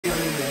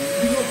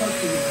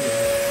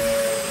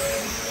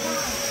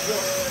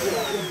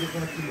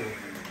vacuum off.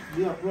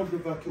 Yeah, plug the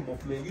vacuum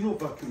off, man. You don't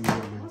vacuum here,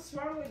 man. What's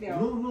wrong with you?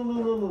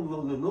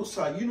 No,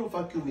 sir. You don't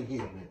vacuum me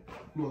here, man.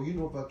 No, you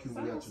don't vacuum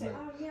me here tonight.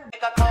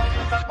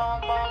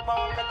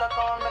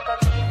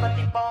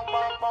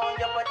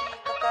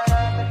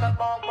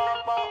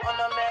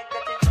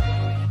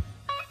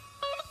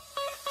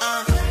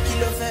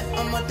 Kilo fait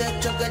on m'a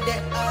tête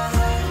chocolat.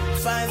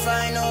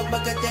 Fine, no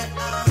baguette.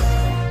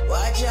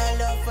 Watch your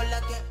love for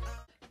like it.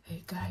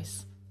 Hey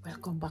guys,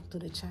 welcome back to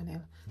the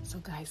channel. So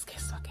guys,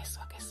 guess what?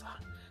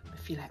 I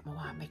feel like I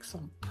want to make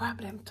some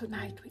problem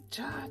tonight with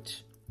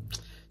George.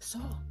 So,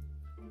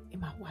 I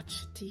might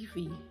watch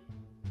TV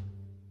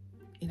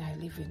in our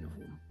living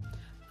room.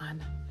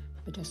 And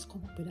I just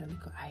come up with a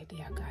little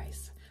idea,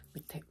 guys. I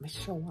take my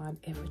shower and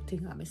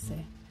everything and I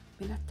say,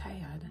 I'm not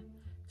tired.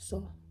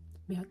 So,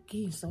 I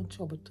gain some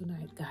trouble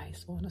tonight,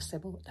 guys. I want to say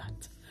about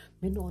that.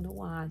 I know I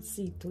want to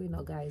see too,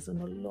 guys. I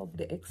love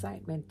the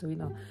excitement too,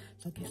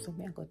 So guess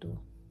what I'm going to do?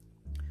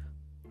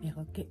 I'm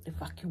going to get the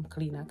vacuum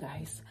cleaner,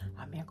 guys.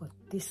 And I'm going to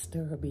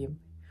disturb him.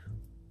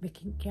 Make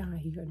him can't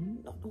hear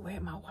nothing where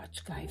my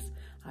watch, guys.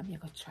 And I'm going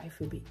to try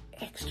to be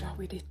extra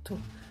with it too.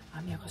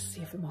 And I'm going to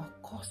see if I'm going to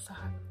cuss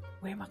her.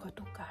 Where am I going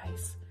to do,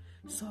 guys?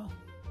 So,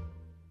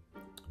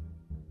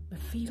 I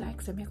feel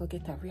like I'm going to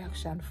get a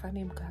reaction from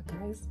him,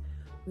 guys.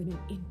 When I'm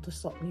into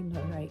something, him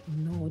not like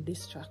no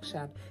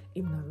distraction,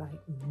 him not like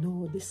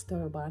no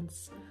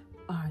disturbance,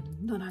 or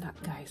none of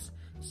that, guys.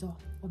 So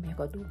what am I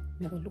gonna do?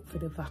 I'm gonna look for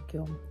the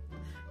vacuum,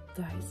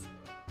 guys.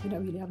 I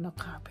don't really have no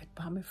carpet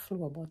on my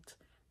floor, but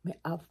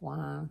I have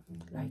one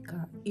like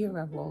a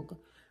era rug.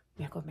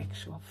 I'm gonna make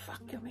sure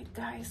vacuum it,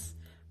 guys.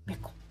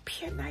 Make up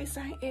pure nice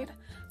and head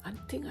and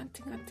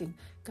thing.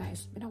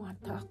 Guys, I don't want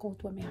to talk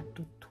out when I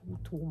do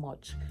too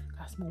much.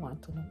 Because I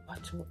want to know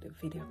watch out the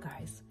video,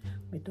 guys.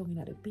 I down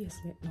in the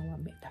basement now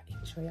and make that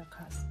intro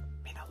because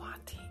I don't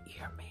want to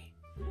hear me.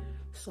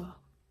 So,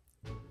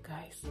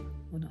 guys, I'm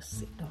going to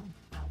sit down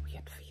and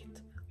wait for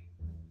it.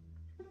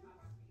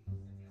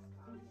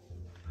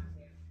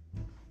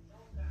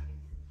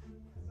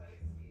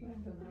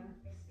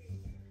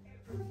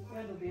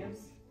 Where the babes?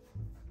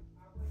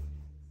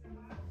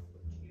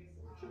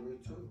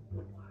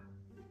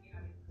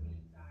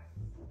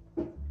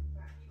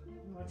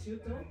 What you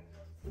do?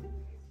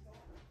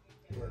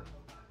 Yeah.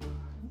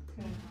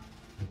 Okay.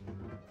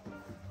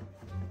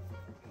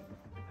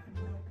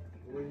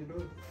 What are you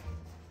doing?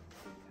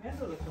 There's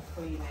a little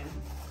cleaning.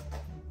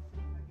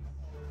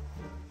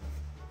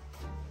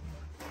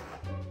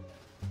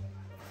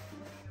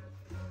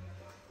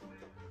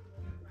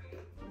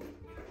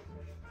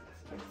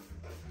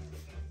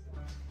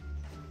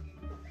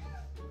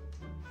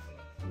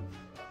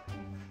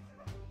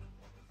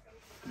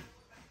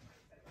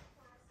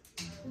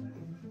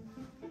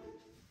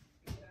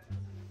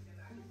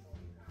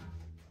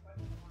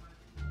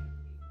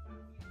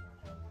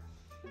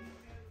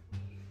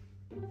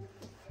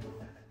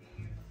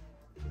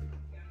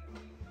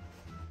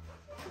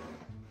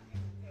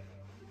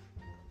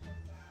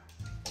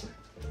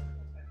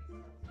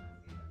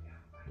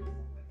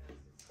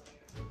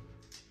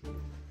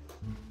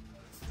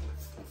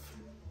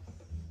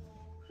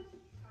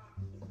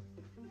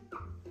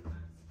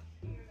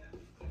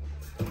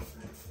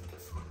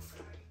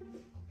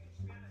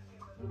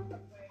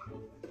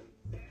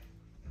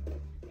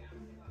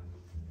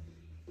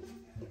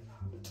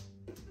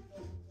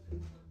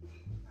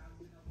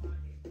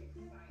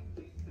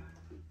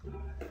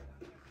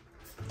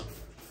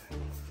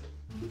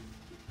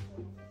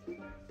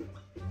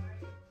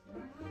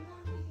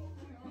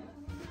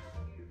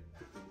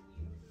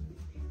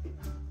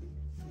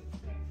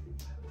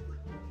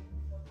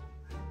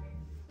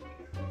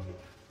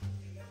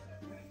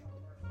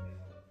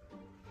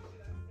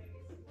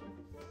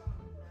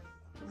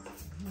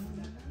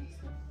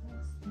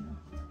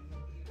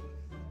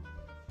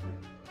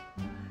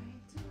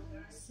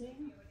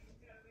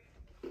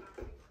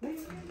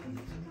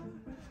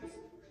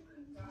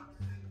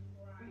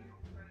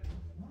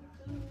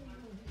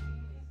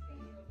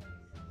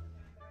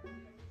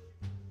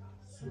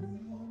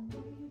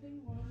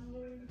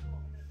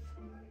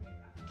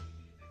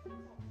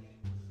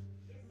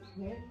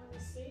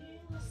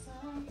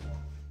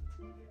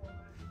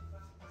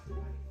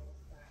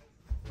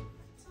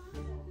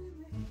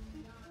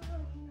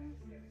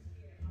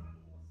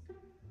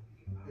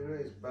 You know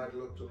it's bad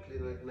luck to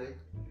clean at night.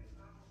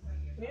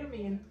 What do you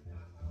mean?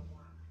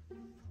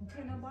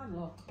 Okay, no bad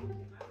luck.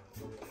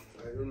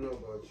 I don't know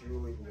about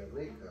you in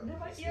Jamaica.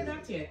 Never hear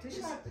that yet.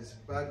 It's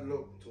bad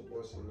luck to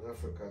us in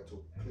Africa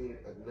to clean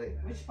at night.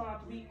 Which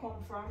part we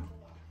come from?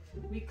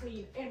 We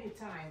clean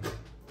anytime.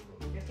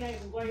 You can't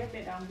even go to your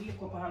bed and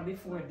wake up all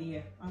before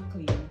day and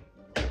clean.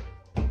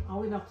 And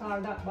we not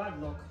call that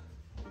bad luck.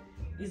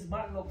 It's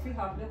bad luck we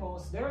have the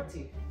house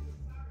dirty.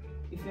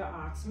 If you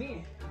ask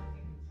me.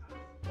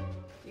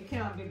 It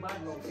can't be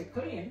bad luck to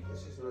clean.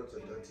 This is not a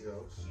dirty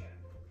house.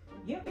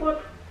 Yeah,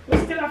 but we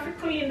still have to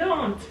clean,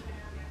 don't?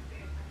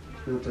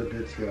 It's not a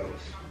dirty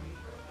house.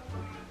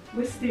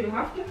 We still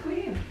have to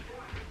clean.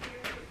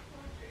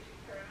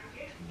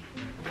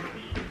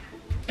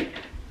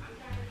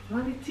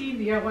 on the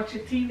TV, I watch the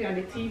TV and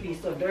the TV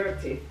is so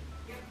dirty.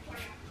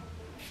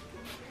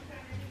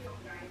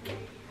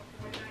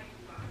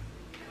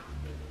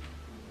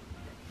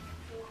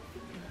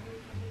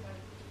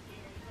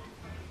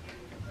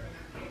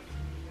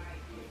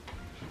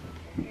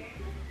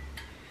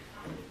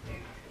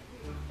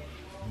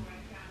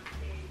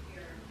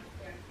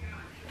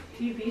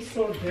 TV is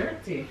so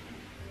dirty.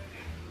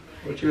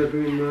 What you are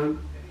doing, man?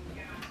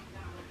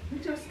 You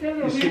just tell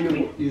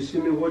You see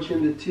me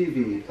watching the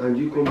TV and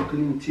you come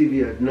clean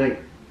TV at night.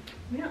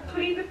 Yeah,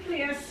 clean the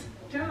place,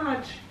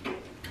 George.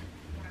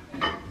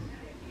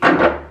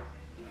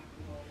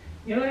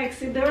 You like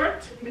the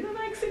dirt? You don't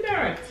like the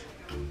dirt.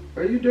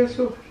 Are you there,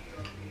 so?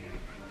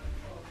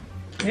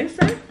 Yes,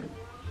 sir.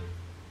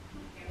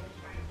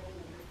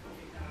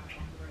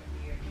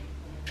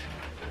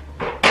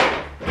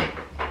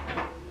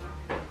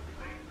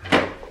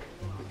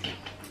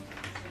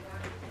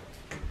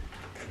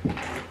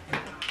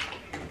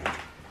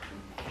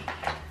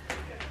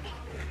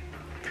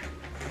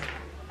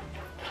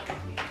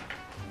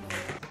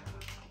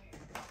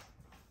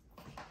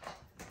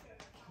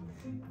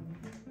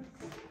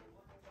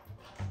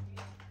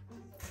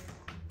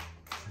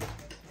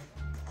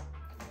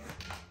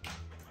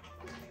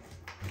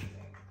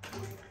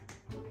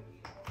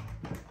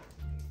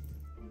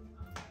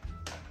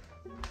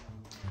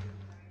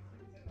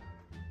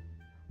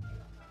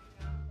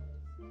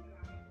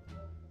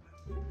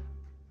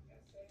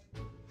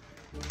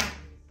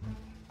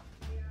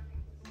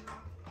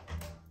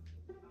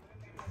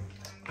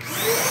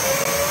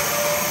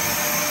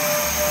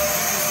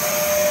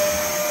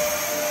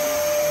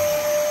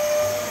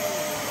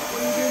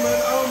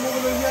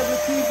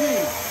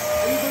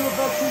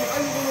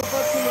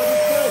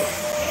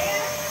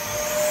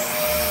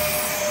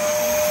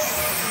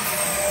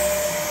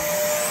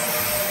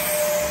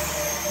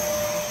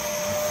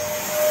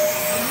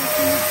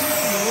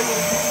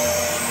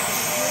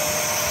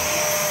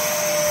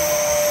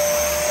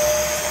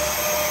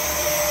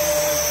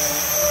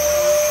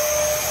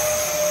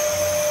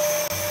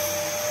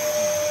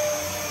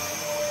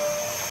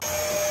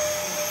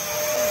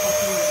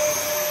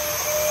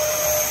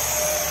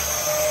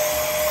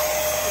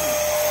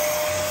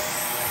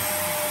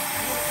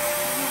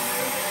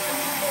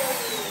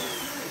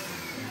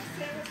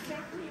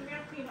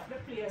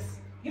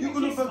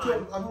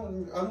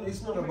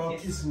 It's not about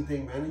kissing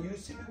thing, man. You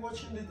see me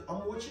watching it.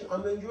 I'm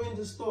enjoying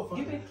the stuff.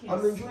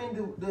 I'm enjoying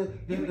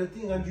the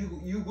thing, and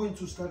you going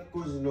to start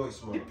causing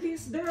noise, man. The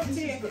place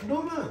dirty.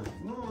 No, man,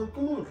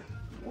 come on.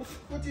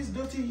 What is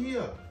dirty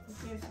here? The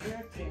place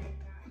dirty.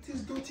 What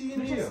is dirty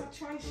in here? Just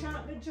try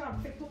short the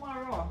job for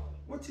tomorrow.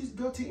 What is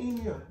dirty in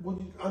here?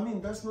 I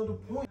mean, that's not the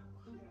point.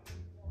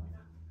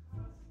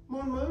 Come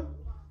on, man.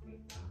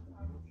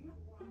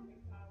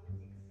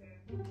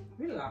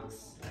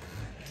 Relax.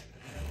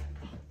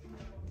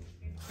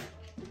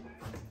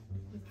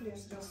 The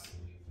place just...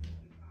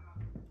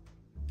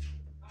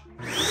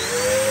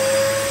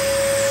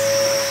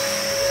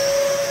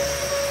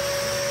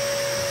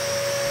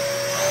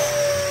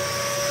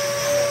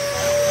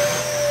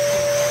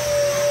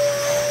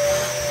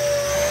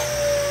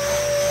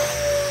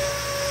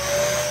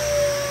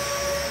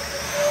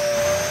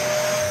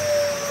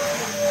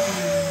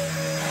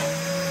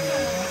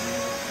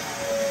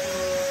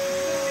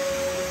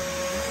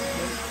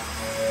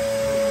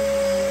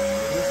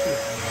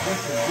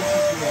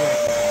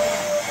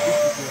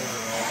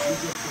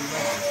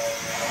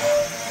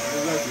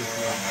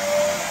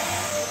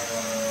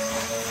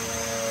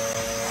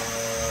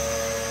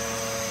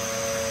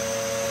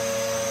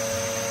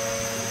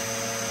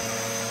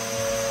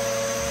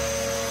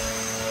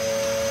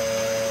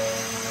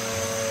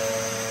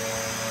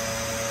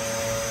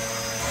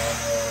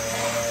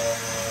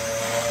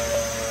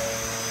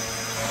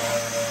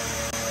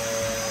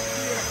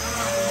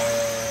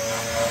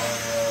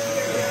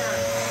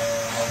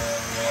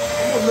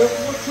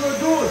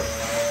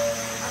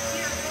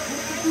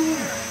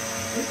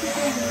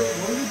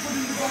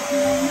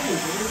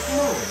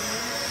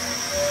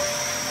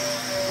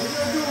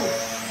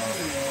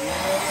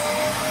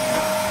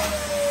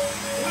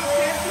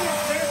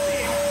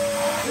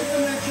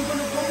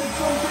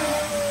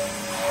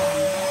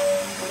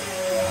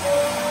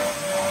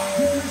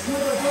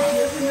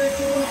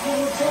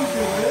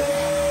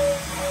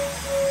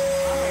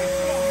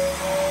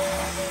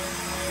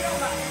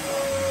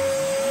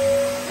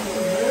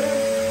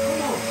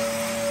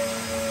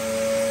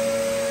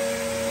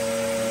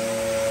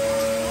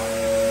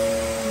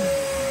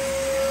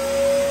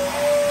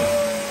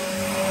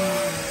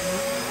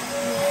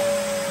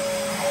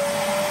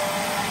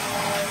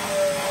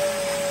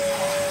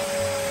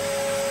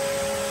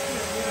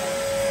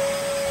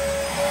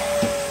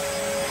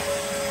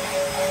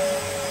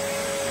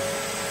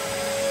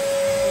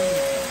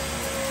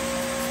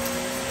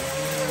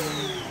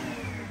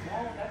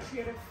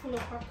 full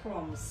of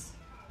crumbs.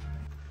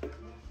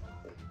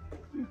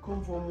 You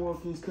come from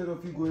work, instead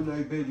of you going to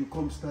bed, you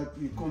come start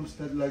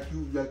like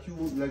you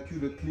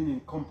the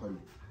cleaning company.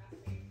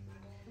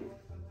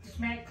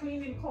 My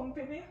cleaning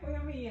company?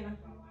 What do you mean?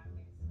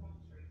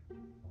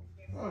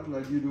 act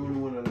like you're the only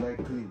one that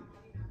like clean.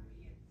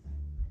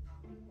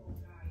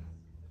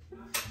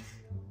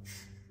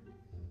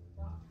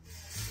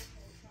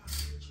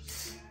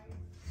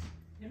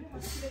 You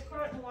never see the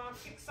curtain one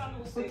fix and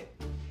no say.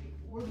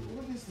 What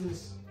is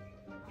this?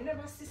 You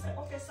never see say,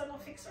 okay, so no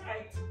fix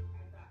right.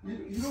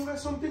 You don't got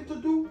something to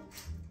do?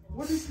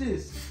 What is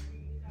this?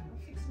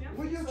 Fix me.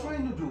 What are you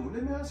trying to do?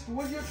 Let me ask you,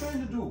 what are you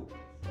trying to do?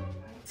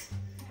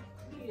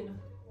 Clean.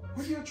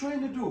 What are you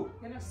trying to do?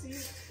 You know, see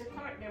the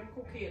curtain them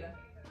cooking.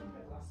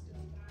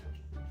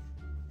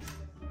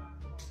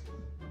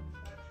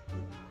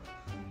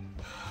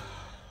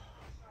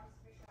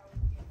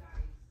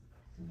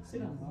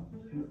 Sit down, Bob.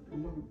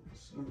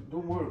 No,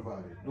 don't worry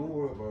about it. Don't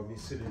worry about me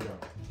sitting down.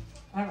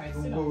 All right,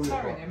 Don't sit worry down.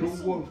 Sorry, about, then.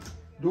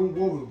 don't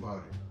worry about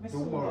it.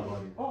 Don't worry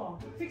about it. Oh,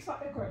 fix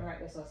up the curtain right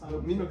there, so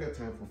No, me not got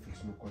time for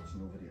fix no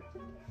curtain over there.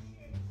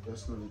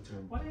 That's not the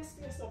time. What is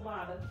this so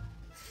bad?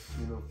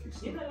 Me not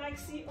fix You nothing. don't like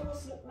see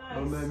us look nice.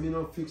 Oh man, me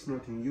not fix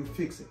nothing. You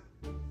fix it.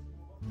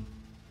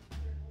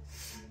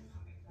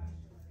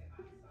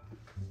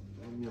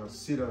 Me not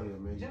sit down here,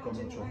 man. You come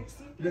and try.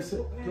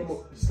 Listen, come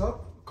on,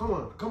 stop. Come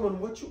on.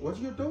 What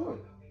you doing?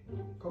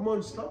 Come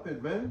on, stop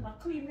it, man. I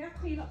clean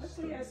up the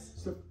place.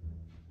 Stop.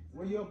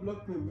 Why you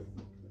blocking me?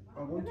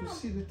 I want to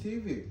see the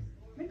TV.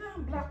 Me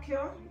not block you.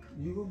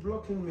 You were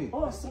blocking me.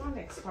 Oh, so I'm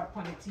expert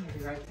on the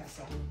TV right there,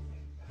 so.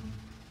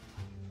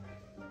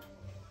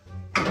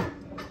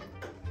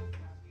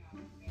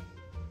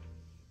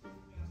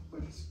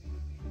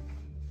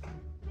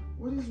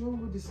 What is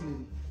wrong with this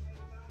lady?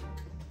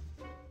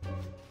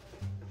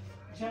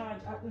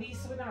 George, at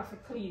least we don't have to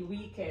clean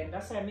weekend.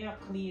 That's why I have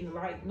clean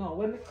right now.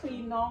 When we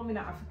clean now, we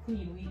don't have to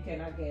clean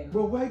weekend again.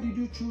 But why did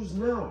you choose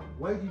now?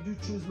 Why did you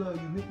choose now?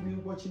 You make me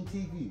watching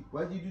TV.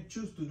 Why did you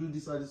choose to do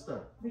this at this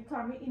time?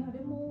 Because me in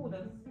the mood.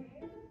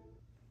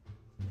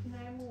 In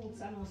the mood,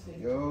 I know say.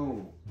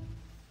 Yo.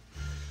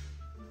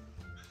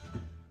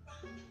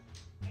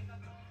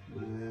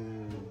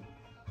 Man.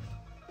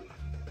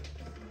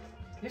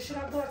 You should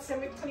have got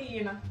some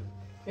clean.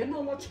 You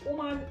know much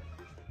woman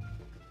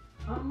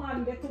and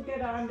man they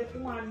together and the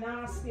woman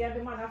nasty and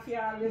the man have to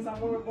always have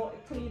worry about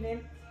the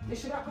cleaning. You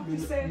should have got to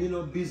say. You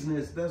know,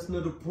 business, that's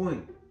not the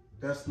point.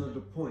 That's not the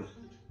point.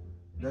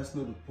 That's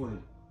not the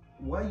point.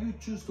 Why you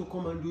choose to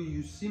come and do it?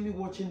 You see me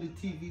watching the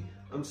TV,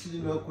 I'm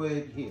sitting out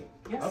quiet here.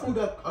 Yes,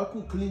 I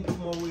could clean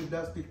tomorrow if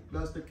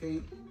that's the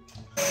case.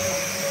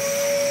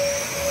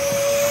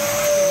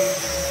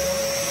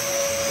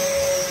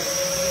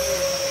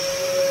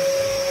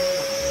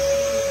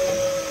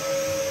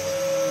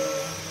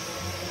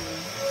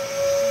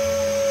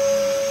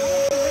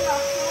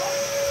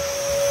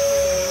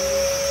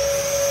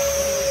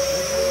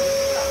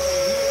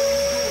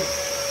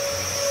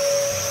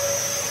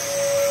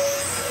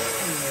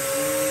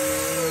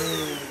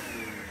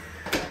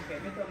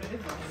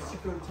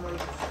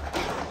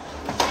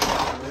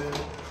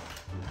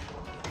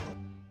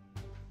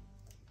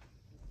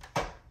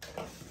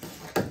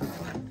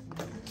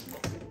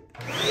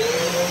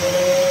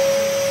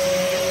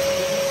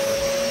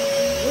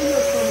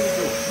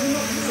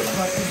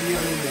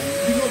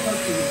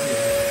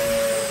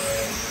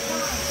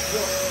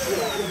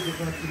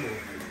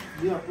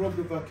 Yeah, I brought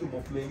the vacuum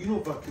off, man. You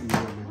don't vacuum here,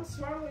 man. What's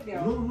wrong with you?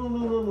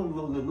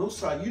 No,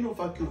 sir. You don't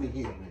vacuum in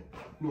here, man.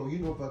 No, you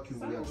don't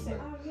vacuum here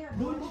tonight.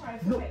 No,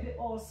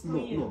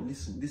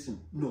 listen.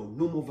 No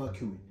more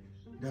vacuuming.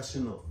 That's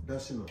enough.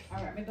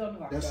 All right, me done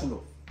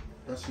vacuum.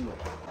 That's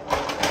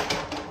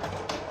enough.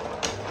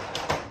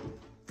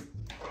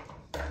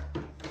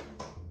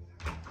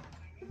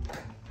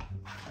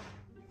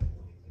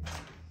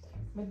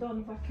 Me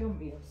done vacuum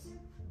bills.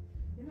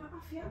 You know, I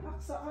feel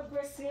like so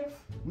aggressive.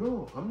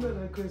 No, I'm not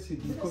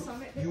aggressive because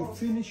you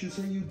finish, you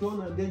say you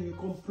done, and then you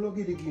come plug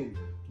it again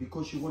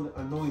because you want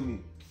to annoy me.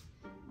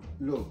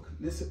 Look,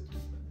 listen.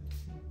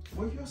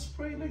 Why you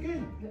spraying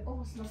again? The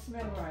house not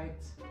smell right.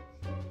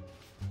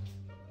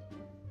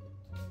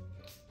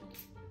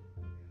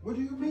 What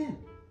do you mean?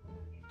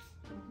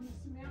 You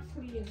smell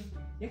clean.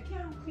 You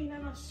can't clean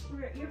and not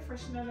spray air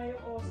freshener in your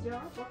house,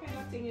 John. What kind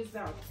of thing is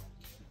that?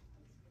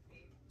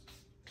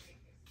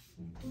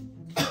 You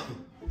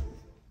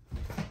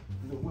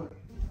know what?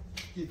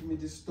 Give me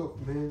this stuff,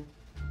 man.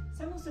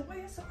 So why are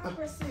you so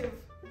aggressive?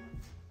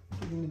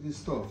 Give me this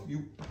stuff.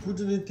 You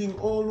putting the thing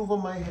all over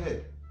my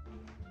head.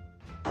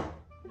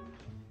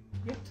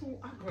 You're too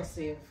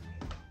aggressive.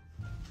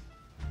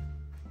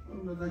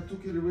 I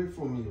took it away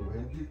from you,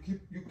 man. You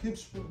keep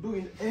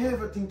doing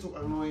everything to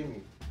annoy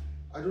me.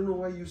 I don't know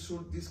why you saw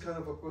this kind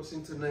of a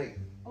person tonight.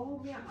 Oh,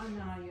 me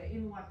annoy you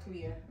in what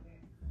way?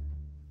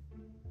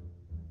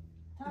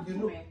 Talk You to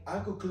know, me. I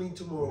could clean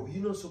tomorrow.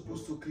 You're not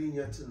supposed to clean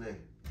here tonight.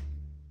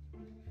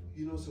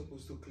 You're not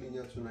supposed to clean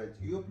here tonight.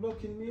 You're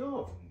blocking me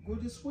off. Go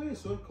this way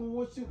so I can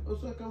watch it.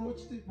 So I can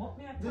watch the. What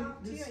me I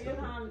talk to you?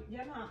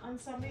 You're not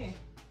answer me.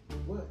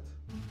 What?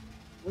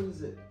 What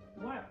is it?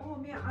 What? Oh,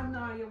 me I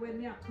annoy you when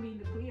me I clean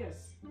the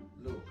place.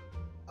 Look,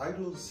 I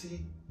don't see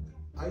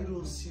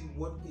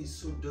what is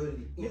so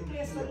dirty The in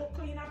place here. look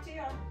clean up to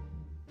you.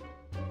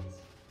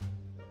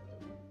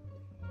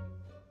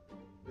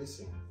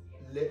 Listen,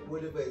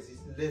 whatever it is,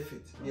 left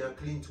it. Me I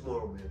clean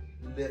tomorrow, man.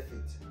 Left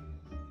it.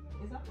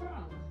 It's a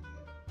prank.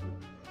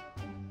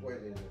 Why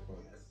then a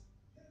prank?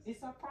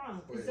 It's a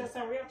prank. It's just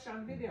a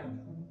reaction video.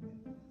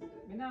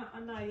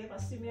 And now you ever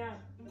see me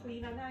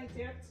clean a night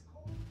yet?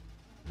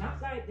 Not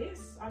like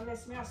this,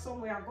 unless me have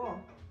somewhere go.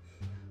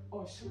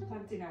 Oh, should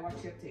continue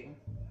watch your thing.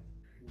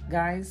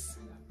 Guys,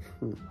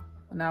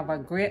 wanna have a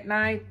great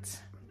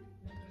night.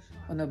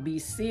 Wanna be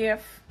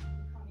safe.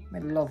 I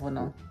love you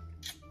now.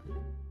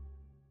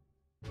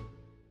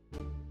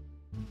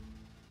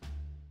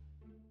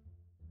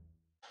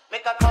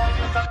 Make a call,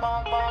 make a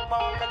bong, bong,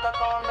 bong, make a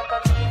call, make a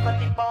deep,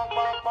 body, bong,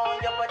 bong, bong,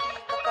 your body,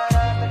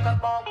 kakara, make a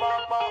bong,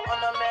 bong, bong,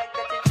 on a make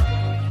it.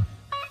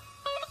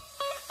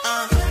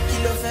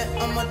 Kilo fe,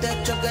 I'm a dead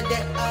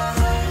chocolate,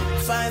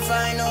 fine,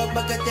 fine, oh,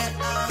 bucket,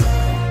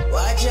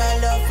 watch your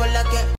love for like it.